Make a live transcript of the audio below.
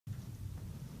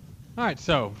All right,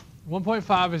 so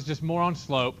 1.5 is just more on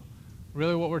slope.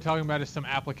 Really what we're talking about is some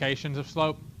applications of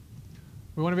slope.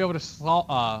 We want to be able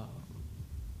to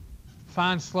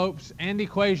find slopes and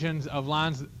equations of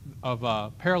lines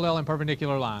of parallel and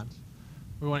perpendicular lines.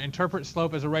 We want to interpret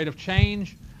slope as a rate of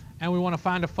change, and we want to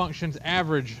find a function's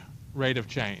average rate of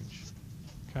change.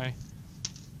 Okay.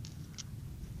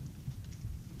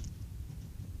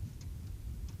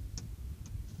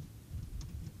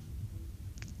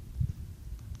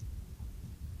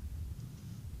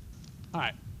 All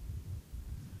right.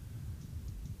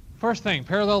 First thing,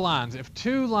 parallel lines. If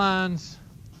two lines,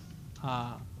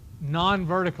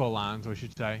 non-vertical lines, we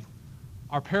should say,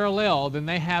 are parallel, then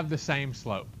they have the same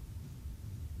slope.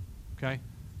 Okay?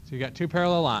 So you got two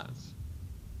parallel lines.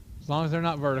 As long as they're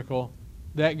not vertical,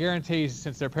 that guarantees,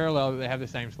 since they're parallel, that they have the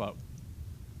same slope.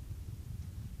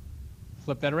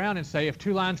 Flip that around and say if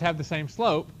two lines have the same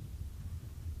slope,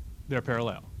 they're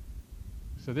parallel.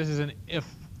 So this is an if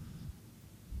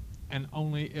and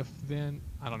only if then,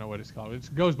 I don't know what it's called.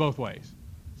 It goes both ways.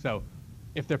 So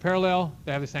if they're parallel,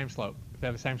 they have the same slope. If they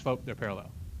have the same slope, they're parallel.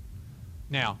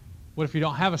 Now, what if you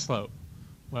don't have a slope?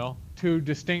 Well, two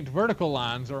distinct vertical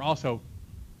lines are also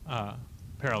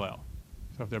parallel.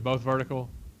 So if they're both vertical,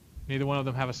 neither one of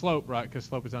them have a slope, right? Because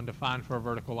slope is undefined for a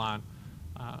vertical line.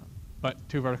 But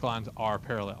two vertical lines are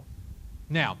parallel.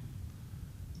 Now,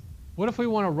 what if we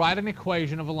want to write an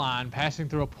equation of a line passing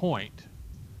through a point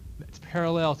that's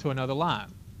parallel to another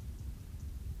line?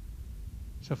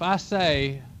 So if I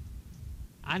say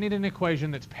I need an equation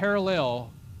that's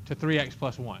parallel to 3x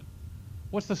plus 1,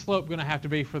 what's the slope going to have to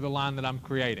be for the line that I'm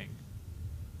creating?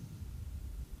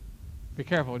 Be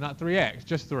careful, not 3x,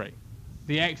 just 3.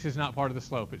 The x is not part of the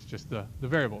slope, it's just the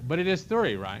variable. But it is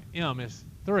 3, right? M is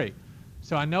 3.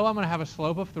 So I know I'm going to have a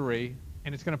slope of 3,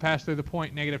 and it's going to pass through the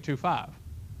point negative 2, 5.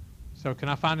 So can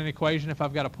I find an equation if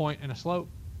I've got a point and a slope?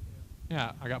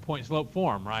 Yeah, I got point slope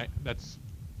form, right? That's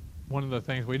one of the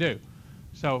things we do.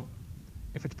 So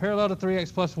if it's parallel to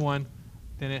 3x plus 1,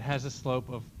 then it has a slope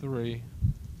of 3.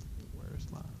 Where's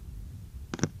my...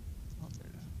 Oh, there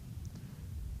it is.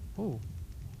 Oh.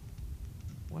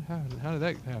 What happened? How did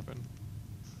that happen?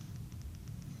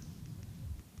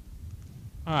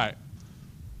 All right.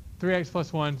 3x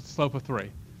plus 1, slope of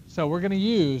 3. So we're going to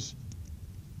use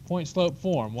point slope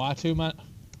form. Y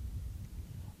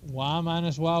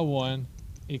minus y1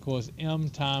 equals m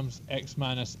times x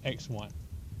minus x1.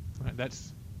 Right,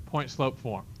 that's point slope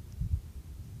form.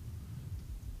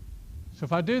 So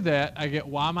if I do that, I get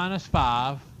y minus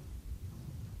 5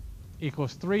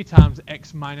 equals 3 times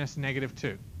x minus negative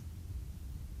 2.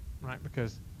 Right,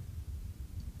 because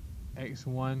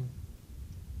x1,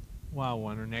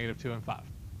 y1 are negative 2 and 5.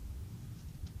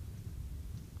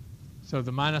 So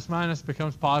the minus minus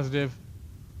becomes positive,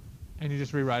 and you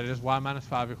just rewrite it as y minus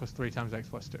 5 equals 3 times x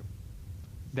plus 2.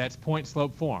 That's point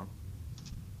slope form.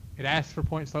 It asks for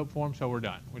point slope form, so we're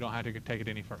done. We don't have to take it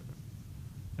any further.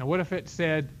 Now what if it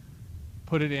said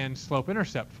put it in slope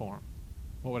intercept form?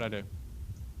 What would I do?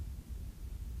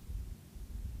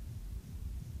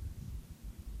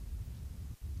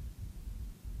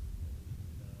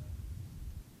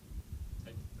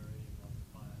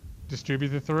 Distribute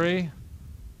the 3,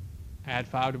 add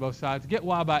 5 to both sides, get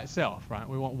y by itself, right?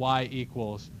 We want y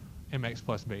equals mx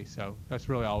plus b, so that's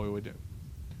really all we would do.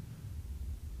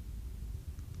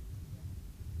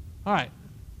 All right,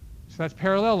 so that's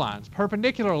parallel lines.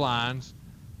 Perpendicular lines,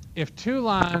 if two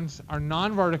lines are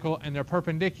non-vertical and they're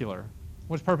perpendicular,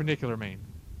 what does perpendicular mean?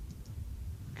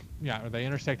 Yeah, they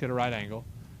intersect at a right angle.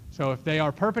 So if they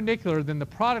are perpendicular, then the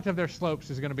product of their slopes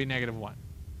is going to be negative 1.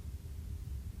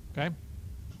 Okay?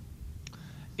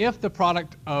 If the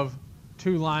product of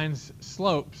two lines'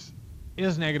 slopes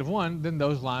is negative 1, then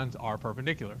those lines are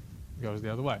perpendicular. It goes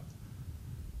the other way.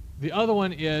 The other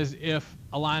one is if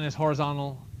a line is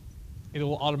horizontal, it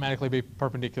will automatically be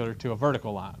perpendicular to a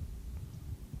vertical line.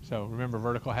 So remember,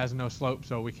 vertical has no slope,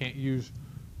 so we can't use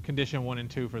condition 1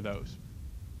 and 2 for those.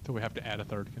 So we have to add a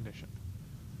third condition.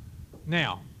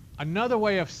 Now, another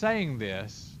way of saying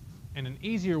this, and an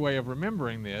easier way of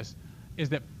remembering this, is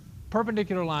that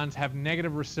perpendicular lines have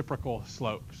negative reciprocal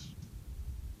slopes.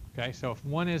 Okay, so if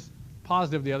one is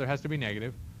positive, the other has to be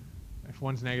negative. If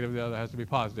one's negative, the other has to be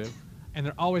positive. And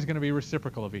they're always going to be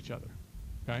reciprocal of each other.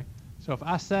 Okay, so if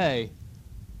I say,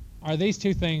 are these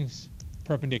two things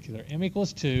perpendicular? M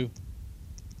equals 2,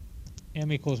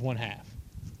 M equals 1/2.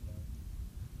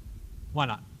 Why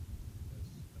not?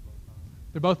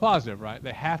 They're both positive, right?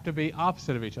 They have to be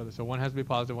opposite of each other. So one has to be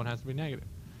positive, one has to be negative.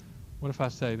 What if I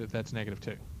say that that's negative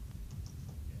 2?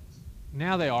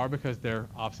 Now they are, because they're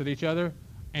opposite each other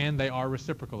and they are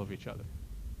reciprocal of each other.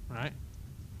 Right?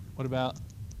 What about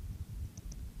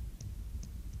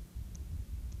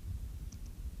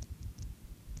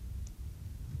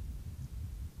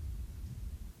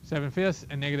 7/5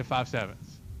 and negative 5/7.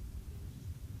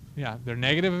 Yeah, they're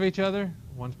negative of each other.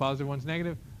 One's positive, one's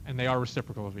negative, and they are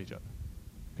reciprocal of each other.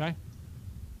 Okay?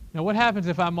 Now what happens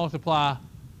if I multiply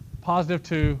positive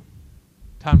 2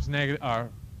 times negative, or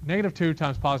negative 2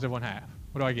 times positive 1/2?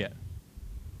 What do I get?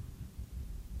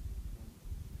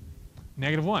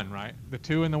 Negative 1, right? The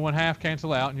 2 and the 1/2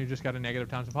 cancel out, and you just got a negative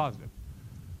times a positive.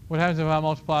 What happens if I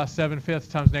multiply 7/5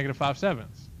 times negative 5/7?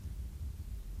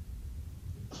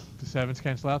 The 7's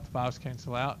cancel out, the 5's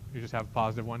cancel out. You just have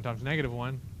positive 1 times negative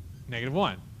 1, negative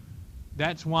 1.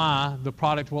 That's why the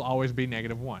product will always be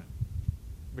negative 1,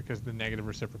 because the negative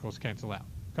reciprocals cancel out.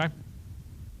 Okay?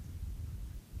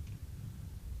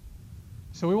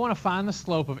 So we want to find the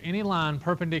slope of any line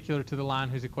perpendicular to the line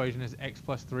whose equation is x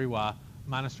plus 3y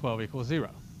minus 12 equals 0.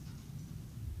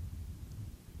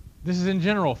 This is in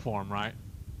general form, right?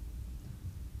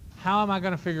 How am I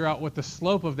going to figure out what the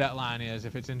slope of that line is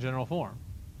if it's in general form?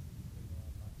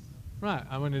 Right,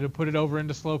 I'm going to put it over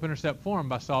into slope-intercept form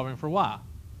by solving for y.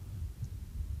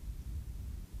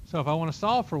 So if I want to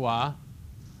solve for y,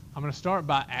 I'm going to start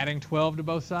by adding 12 to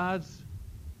both sides,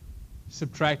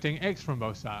 subtracting x from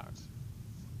both sides.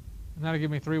 And that'll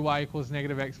give me 3y equals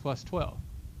negative x plus 12.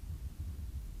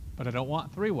 But I don't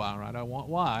want 3y, right? I want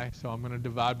y, so I'm going to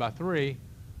divide by 3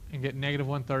 and get negative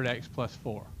 1/3 x plus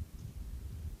 4.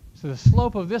 So the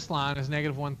slope of this line is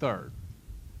negative 1/3.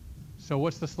 So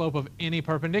what's the slope of any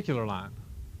perpendicular line?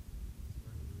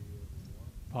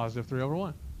 Positive 3 over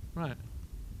 1. Right.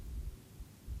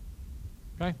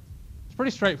 Okay? It's pretty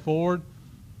straightforward.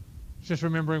 It's just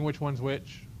remembering which one's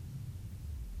which.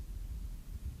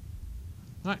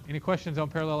 All right. Any questions on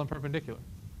parallel and perpendicular?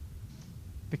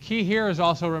 The key here is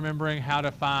also remembering how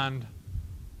to find,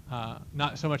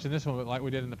 not so much in this one, but like we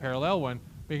did in the parallel one,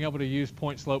 being able to use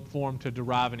point-slope form to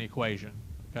derive an equation,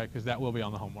 okay? Because that will be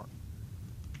on the homework.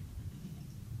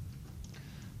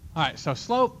 All right, so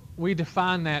slope, we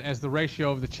define that as the ratio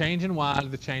of the change in y to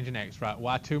the change in x, right?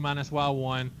 y2 minus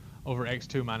y1 over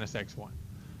x2 minus x1.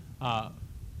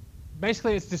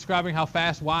 Basically, it's describing how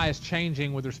fast y is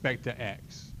changing with respect to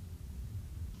x.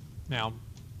 Now,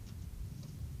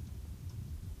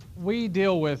 we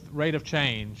deal with rate of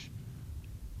change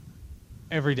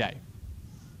every day.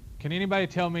 Can anybody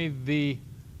tell me the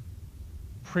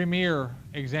premier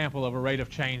example of a rate of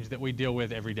change that we deal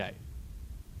with every day?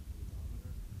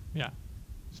 Yeah,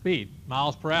 speed,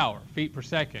 miles per hour, feet per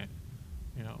second,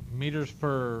 meters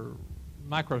per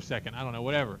microsecond, I don't know,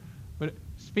 whatever. But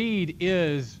speed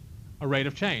is a rate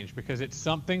of change because it's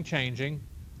something changing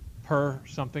per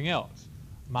something else.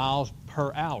 Miles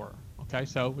per hour, okay?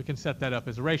 So we can set that up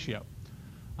as a ratio.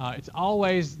 It's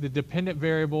always the dependent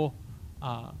variable,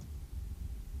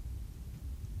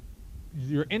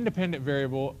 your independent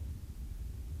variable,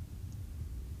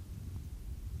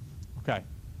 okay.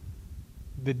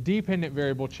 The dependent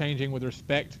variable changing with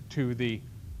respect to the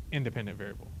independent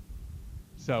variable.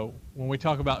 So when we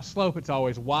talk about slope, it's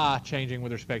always y changing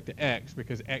with respect to x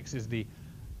because x is the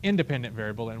independent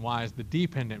variable and y is the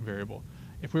dependent variable.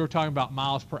 If we were talking about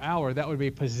miles per hour, that would be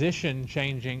position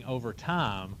changing over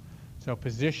time. So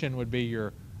position would be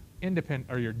your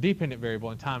independent or your dependent variable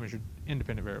and time is your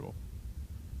independent variable.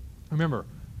 Remember,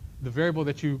 the variable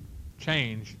that you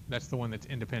change, that's the one that's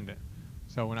independent.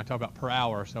 So when I talk about per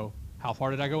hour, so how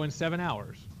far did I go in 7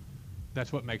 hours?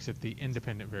 That's what makes it the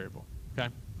independent variable,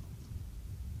 okay?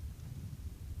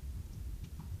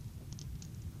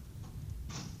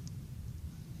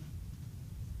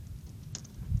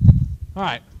 All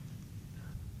right,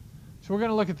 so we're going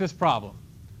to look at this problem.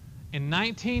 In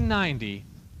 1990,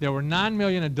 there were 9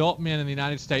 million adult men in the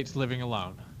United States living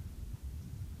alone.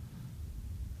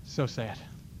 So sad.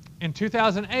 In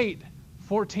 2008,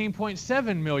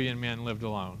 14.7 million men lived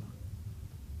alone.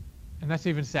 And that's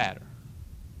even sadder.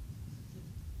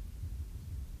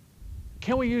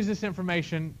 Can we use this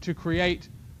information to create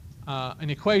an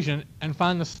equation and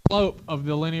find the slope of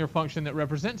the linear function that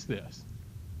represents this?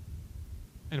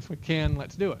 And if we can,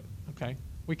 let's do it. Okay,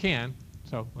 we can,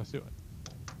 so let's do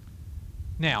it.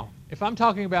 Now, if I'm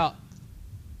talking about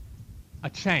a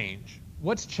change,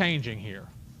 what's changing here?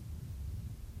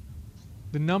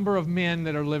 The number of men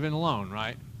that are living alone,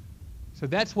 right? So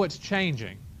that's what's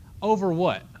changing. Over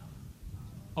what?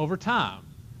 Over time.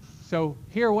 So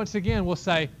here, once again, we'll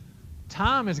say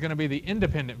time is going to be the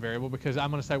independent variable because I'm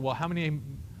going to say, well, how many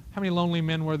lonely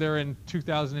men were there in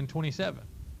 2027?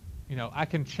 I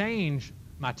can change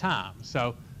my time.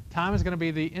 So time is going to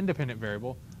be the independent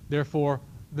variable. Therefore,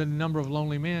 the number of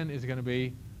lonely men is going to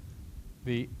be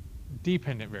the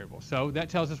dependent variable. So that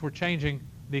tells us we're changing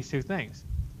these two things.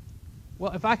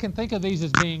 Well, if I can think of these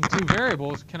as being two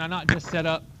variables, can I not just set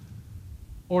up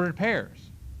ordered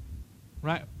pairs?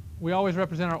 Right? we always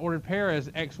represent our ordered pair as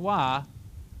xy,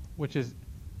 which is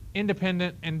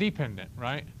independent and dependent,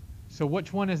 right? So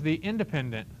which one is the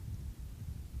independent?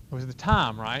 It was the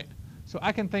time, right? So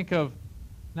I can think of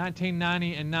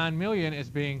 1990 and 9 million as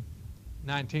being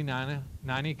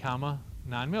 1990, comma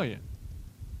 9 million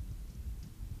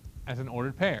as an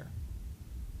ordered pair.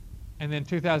 And then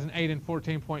 2008 and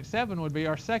 14.7 would be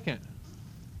our second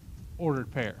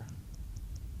ordered pair.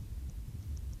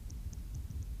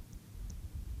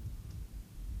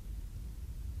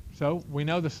 So we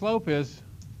know the slope is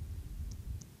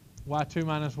y2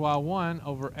 minus y1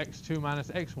 over x2 minus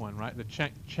x1, right? The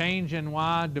change in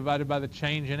y divided by the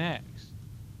change in x.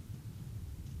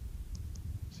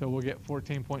 So we'll get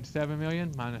 14.7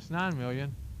 million minus 9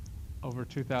 million over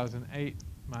 2008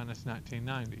 minus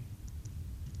 1990.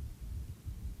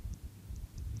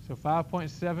 So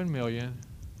 5.7 million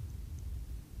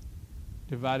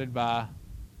divided by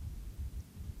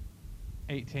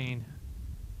 18,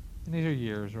 and these are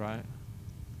years, right?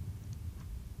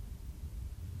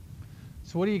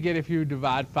 So what do you get if you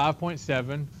divide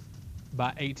 5.7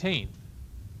 by 18?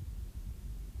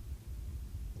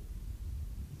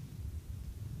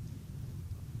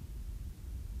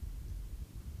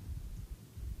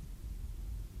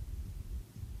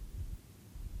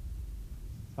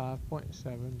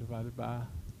 .7 divided by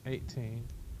 18.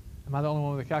 Am I the only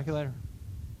one with a calculator?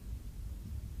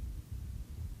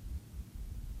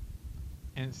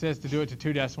 And it says to do it to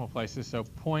 2 decimal places, so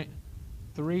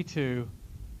 0.32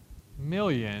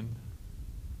 million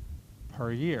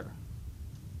per year.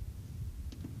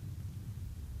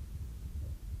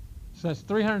 So that's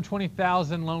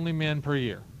 320,000 lonely men per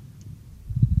year.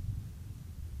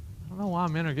 I don't know why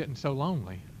men are getting so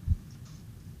lonely.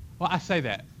 Well, I say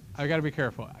that. I've got to be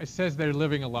careful. It says they're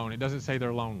living alone. It doesn't say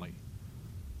they're lonely.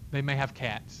 They may have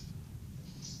cats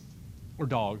or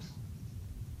dogs.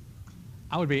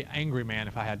 I would be an angry man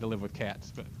if I had to live with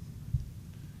cats. But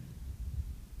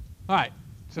all right.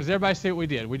 So does everybody see what we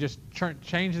did? We just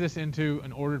changed this into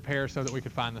an ordered pair so that we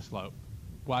could find the slope.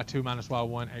 y2 minus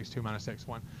y1, x2 minus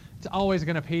x1. It's always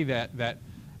going to be that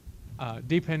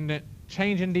dependent,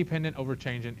 change in dependent over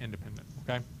change in independent.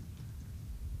 Okay.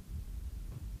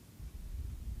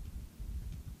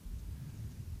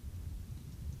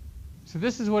 So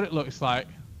this is what it looks like,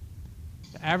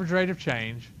 the average rate of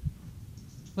change.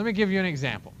 Let me give you an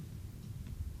example.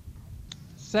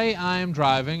 Say I am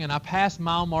driving and I pass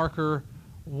mile marker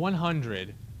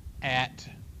 100 at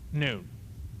noon.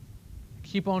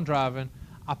 Keep on driving.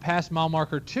 I pass mile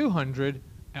marker 200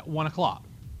 at 1 o'clock.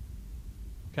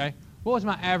 Okay? What was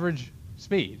my average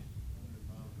speed?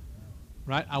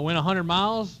 Right? I went 100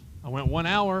 miles. I went 1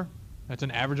 hour. That's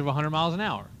an average of 100 miles an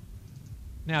hour.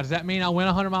 Now, does that mean I went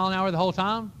 100 miles an hour the whole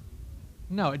time?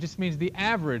 No, it just means the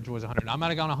average was 100. I might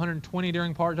have gone 120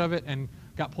 during part of it and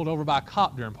got pulled over by a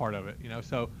cop during part of it.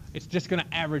 So it's just going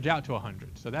to average out to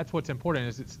 100. So that's what's important,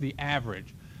 is it's the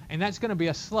average. And that's going to be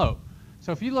a slope.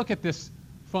 So if you look at this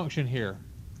function here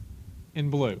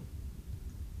in blue,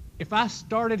 if I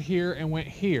started here and went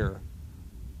here,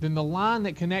 then the line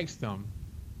that connects them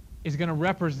is going to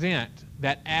represent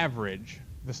that average.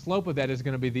 The slope of that is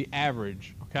going to be the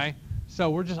average, okay? So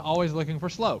we're just always looking for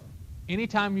slope.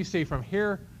 Anytime you see from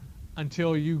here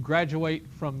until you graduate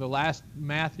from the last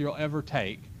math you'll ever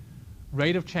take,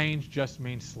 rate of change just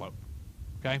means slope,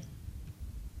 okay?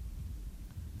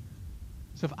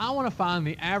 So if I want to find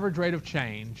the average rate of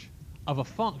change of a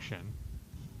function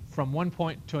from one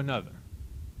point to another,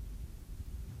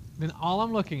 then all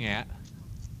I'm looking at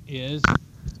is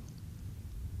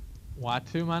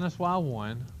y2 minus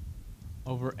y1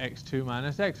 over x2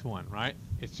 minus x1, right?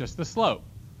 It's just the slope.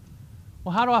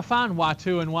 Well, how do I find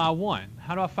y2 and y1?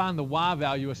 How do I find the y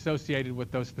value associated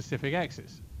with those specific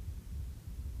x's?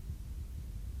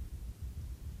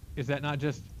 Is that not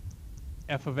just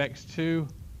f of x2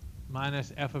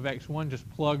 minus f of x1? Just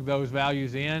plug those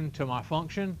values in to my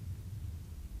function?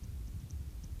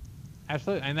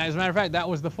 Absolutely. And as a matter of fact, that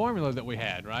was the formula that we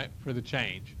had, right, for the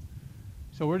change.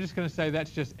 So we're just going to say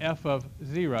that's just f of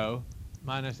 0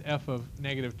 minus f of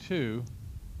negative 2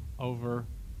 over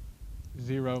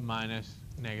 0 minus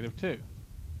negative 2.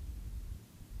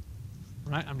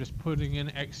 Right? I'm just putting in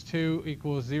x2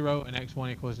 equals 0 and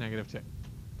x1 equals negative 2.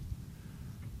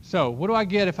 So what do I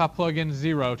get if I plug in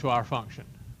 0 to our function?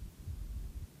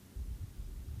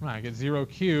 Right, I get 0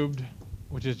 cubed,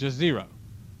 which is just 0.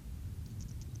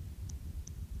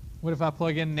 What if I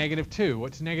plug in negative 2?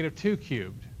 What's negative 2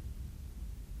 cubed?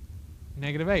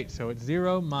 Negative 8. So it's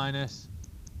 0 minus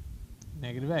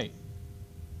negative 8.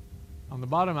 On the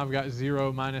bottom, I've got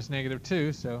 0 minus negative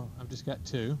 2, so I've just got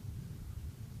 2.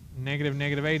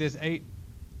 Negative 8 is 8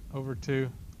 over 2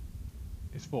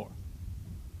 is 4.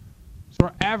 So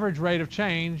our average rate of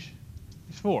change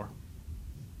is 4.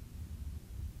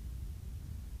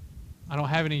 I don't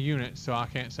have any units, so I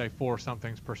can't say 4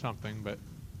 somethings per something, but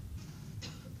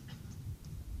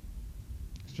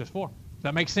it's just 4. Does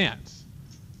that make sense?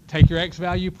 Take your x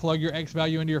value, plug your x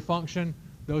value into your function.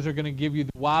 Those are going to give you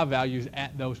the y values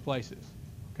at those places.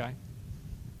 Okay?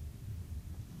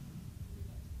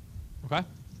 Okay?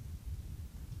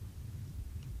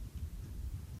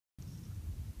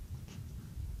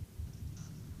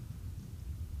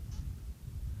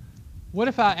 What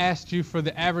if I asked you for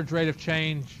the average rate of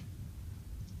change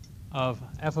of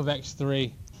f of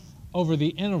x3 over the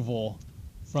interval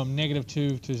from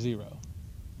 -2 to 0?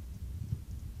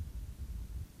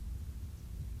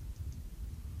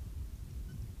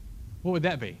 What would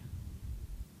that be?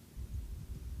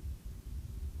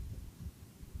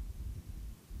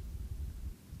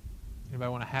 Anybody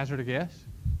want to hazard a guess?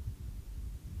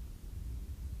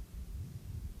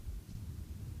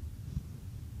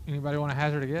 Anybody want to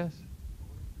hazard a guess?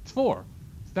 It's 4.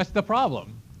 That's the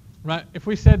problem, right? If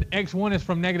we said x1 is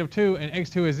from -2 and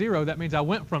x2 is 0, that means I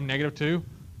went from -2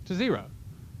 to 0.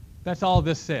 That's all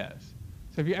this says.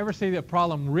 So if you ever see the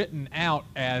problem written out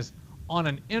as on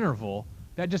an interval,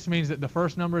 that just means that the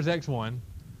first number is x1,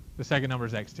 the second number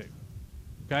is x2.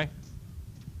 Okay?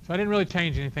 So I didn't really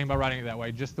change anything by writing it that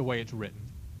way, just the way it's written.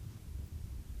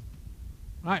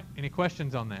 All right, any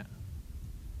questions on that?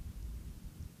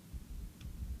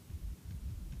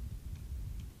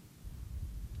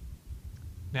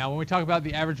 Now, when we talk about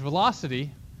the average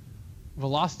velocity,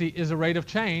 velocity is a rate of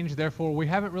change. Therefore,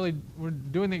 we're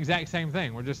doing the exact same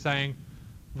thing. We're just saying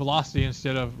velocity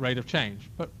instead of rate of change.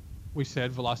 But we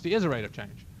said velocity is a rate of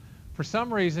change. For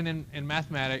some reason in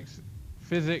mathematics,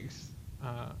 physics,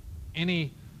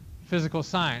 any physical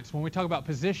science, when we talk about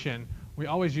position, we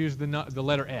always use the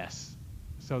letter s.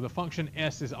 So the function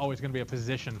s is always going to be a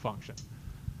position function.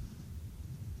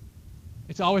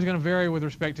 It's always going to vary with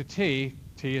respect to t.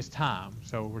 T is time.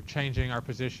 So we're changing our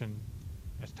position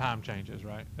as time changes,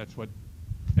 right? That's what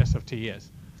s of t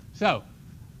is. So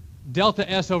delta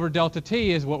s over delta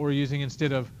t is what we're using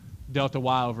instead of delta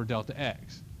y over delta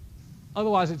x.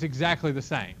 Otherwise, it's exactly the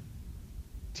same.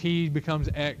 T becomes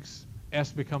x,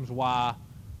 s becomes y.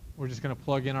 We're just going to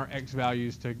plug in our x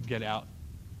values to get out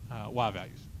y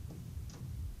values.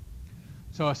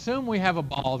 So assume we have a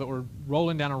ball that we're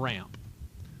rolling down a ramp.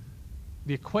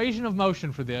 The equation of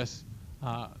motion for this,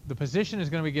 the position is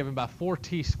going to be given by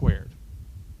 4t squared.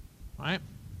 Right?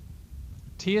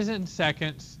 T is in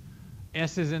seconds,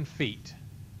 s is in feet.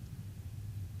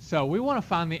 So we want to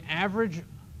find the average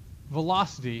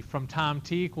velocity from time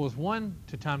t equals 1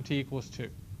 to time t equals 2.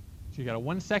 So you got a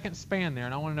 1 second span there,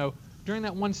 and I want to know during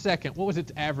that 1 second, what was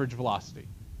its average velocity?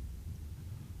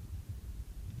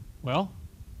 Well,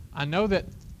 I know that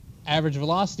average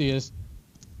velocity is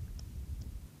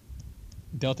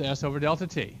delta s over delta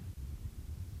t.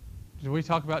 Did we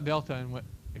talk about delta? And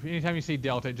if anytime you see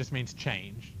delta, it just means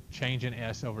change. Change in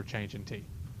s over change in t.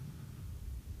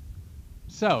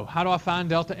 So how do I find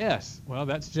delta s? Well,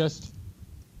 that's just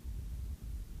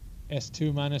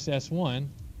s2 minus s1,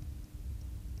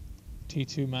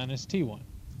 t2 minus t1.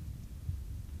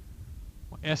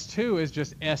 Well, s2 is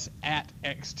just s at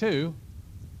x2.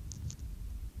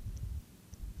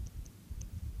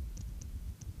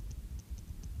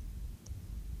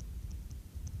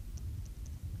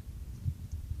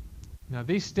 Now,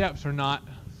 these steps are not,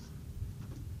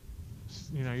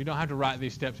 you don't have to write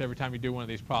these steps every time you do one of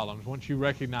these problems. Once you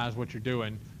recognize what you're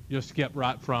doing, you'll skip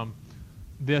right from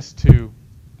this to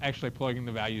actually plugging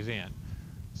the values in.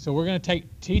 So we're going to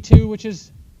take T2, which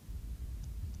is,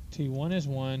 T1 is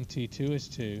 1, T2 is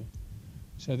 2.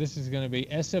 So this is going to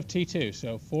be S of T2.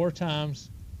 So 4 times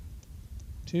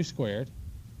 2 squared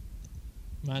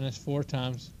minus 4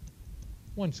 times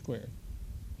 1 squared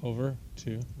over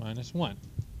 2 minus 1.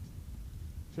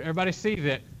 So everybody see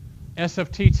that S of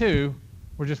T2,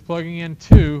 we're just plugging in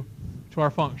 2 to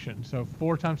our function. So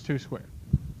 4 times 2 squared.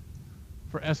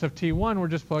 For S of T1, we're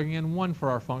just plugging in 1 for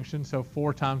our function. So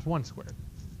 4 times 1 squared.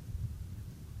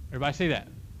 Everybody see that?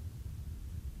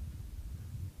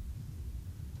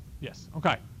 Yes.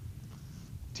 OK.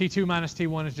 T2 minus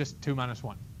T1 is just 2 minus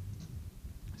 1.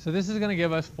 So this is going to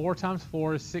give us 4 times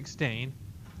 4 is 16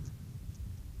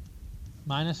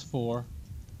 minus 4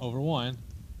 over 1,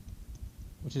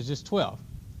 which is just 12.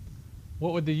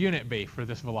 What would the unit be for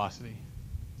this velocity?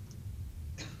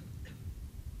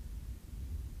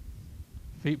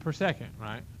 Feet per second,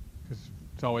 right? Because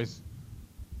it's always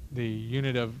the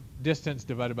unit of distance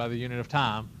divided by the unit of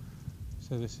time.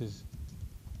 So this is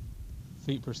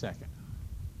feet per second.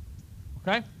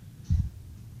 Okay?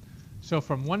 So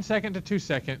from 1 second to 2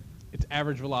 seconds, its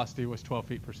average velocity was 12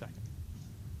 feet per second.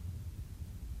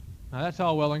 Now that's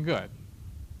all well and good.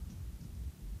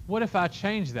 What if I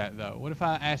change that though? What if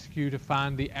I ask you to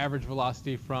find the average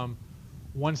velocity from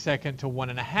 1 second to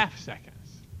 1.5 seconds?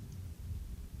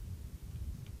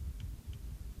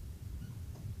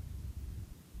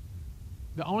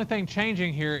 The only thing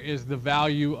changing here is the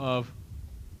value of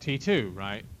T2,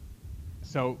 right?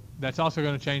 So that's also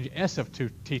going to change S of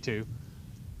T2.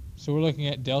 So we're looking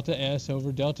at delta S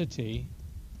over delta T.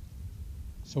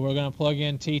 So we're going to plug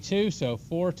in T2, so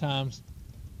 4 times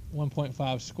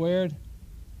 1.5 squared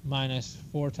minus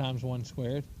 4 times 1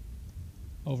 squared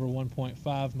over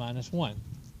 1.5 minus 1.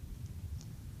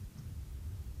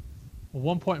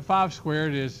 Well, 1.5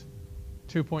 squared is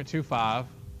 2.25.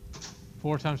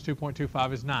 4 times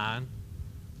 2.25 is 9.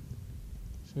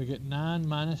 So we get 9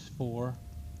 minus 4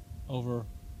 over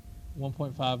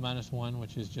 1.5 minus 1,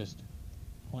 which is just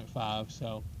 0.5.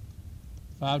 So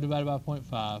 5 divided by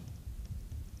 0.5,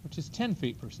 which is 10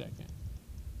 feet per second.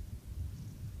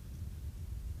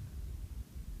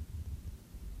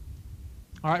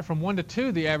 All right, from 1 to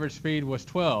 2, the average speed was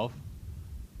 12.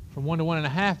 From 1 to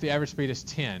 1.5, the average speed is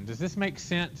 10. Does this make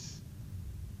sense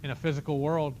in a physical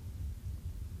world?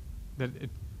 That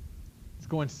it's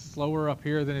going slower up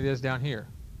here than it is down here?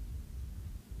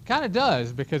 It kind of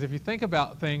does, because if you think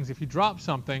about things, if you drop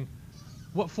something,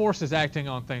 what force is acting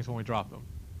on things when we drop them?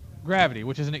 Gravity,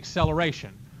 which is an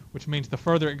acceleration, which means the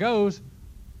further it goes,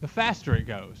 the faster it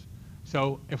goes.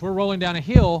 So if we're rolling down a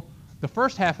hill, the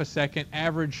first half a second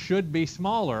average should be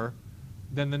smaller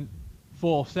than the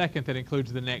full second that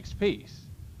includes the next piece.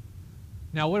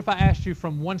 Now, what if I asked you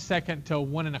from 1 second to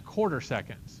 1.25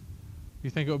 seconds? Do you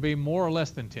think it would be more or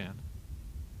less than 10?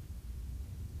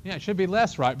 Yeah, it should be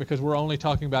less, right? Because we're only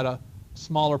talking about a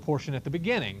smaller portion at the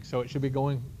beginning. So it should be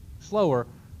going slower,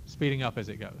 speeding up as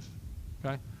it goes.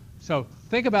 Okay? So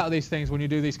think about these things when you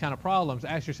do these kind of problems.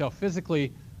 Ask yourself,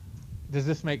 physically, does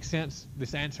this make sense,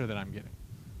 this answer that I'm getting?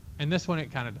 And this one,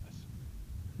 it kind of does.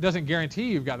 It doesn't guarantee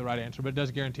you've got the right answer, but it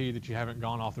does guarantee you that you haven't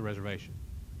gone off the reservation.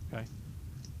 Okay?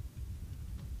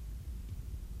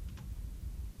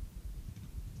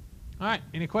 All right,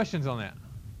 any questions on that?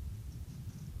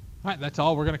 All right, that's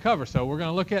all we're going to cover. So we're going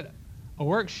to look at a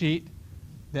worksheet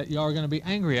that y'all are going to be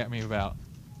angry at me about.